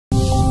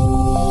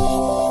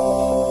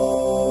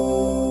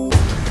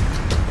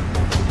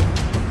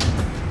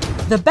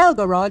The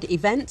Belgorod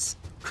events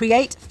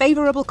create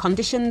favorable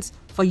conditions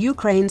for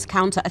Ukraine's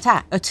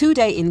counterattack. A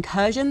two-day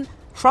incursion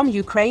from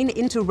Ukraine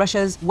into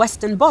Russia's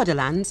western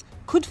borderlands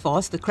could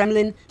force the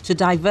Kremlin to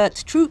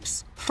divert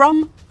troops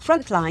from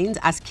front lines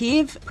as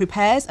Kiev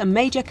prepares a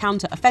major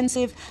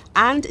counter-offensive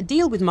and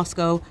deal with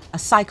Moscow a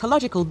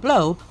psychological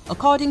blow,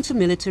 according to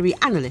military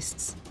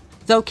analysts.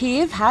 Though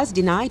Kiev has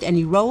denied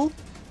any role,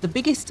 the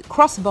biggest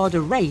cross-border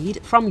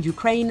raid from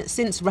Ukraine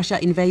since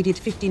Russia invaded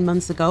 15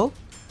 months ago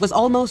was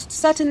almost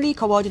certainly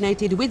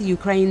coordinated with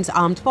Ukraine's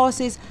armed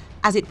forces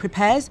as it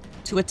prepares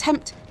to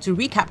attempt to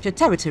recapture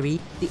territory,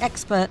 the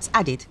experts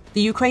added.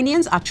 The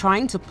Ukrainians are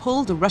trying to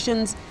pull the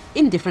Russians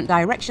in different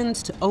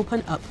directions to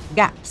open up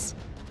gaps.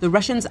 The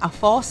Russians are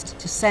forced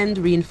to send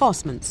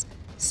reinforcements,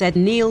 said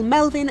Neil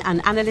Melvin, an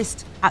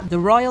analyst at the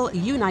Royal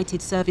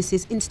United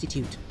Services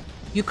Institute.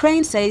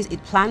 Ukraine says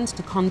it plans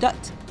to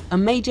conduct a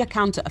major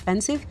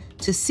counter-offensive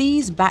to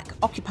seize back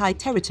occupied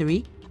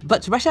territory,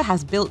 but Russia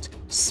has built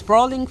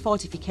sprawling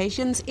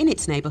fortifications in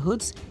its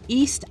neighborhoods,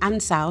 east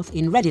and south,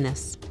 in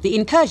readiness. The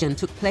incursion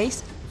took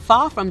place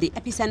far from the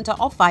epicenter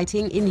of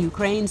fighting in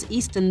Ukraine's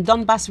eastern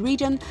Donbas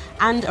region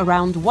and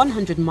around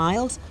 100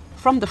 miles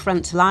from the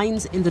front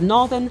lines in the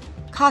northern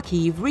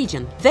Kharkiv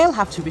region. They'll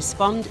have to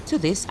respond to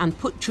this and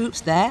put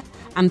troops there,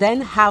 and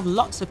then have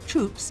lots of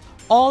troops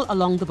all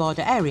along the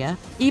border area,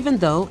 even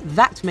though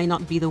that may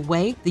not be the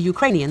way the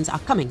Ukrainians are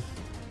coming,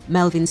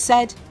 Melvin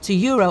said to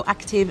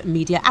Euroactiv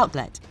media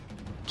outlet.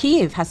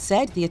 Kyiv has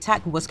said the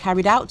attack was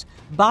carried out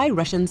by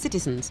Russian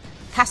citizens,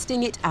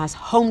 casting it as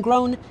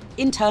homegrown,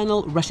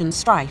 internal Russian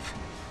strife.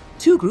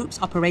 Two groups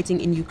operating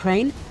in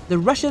Ukraine, the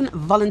Russian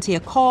Volunteer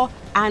Corps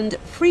and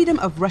Freedom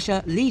of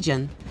Russia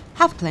Legion,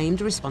 have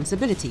claimed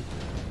responsibility.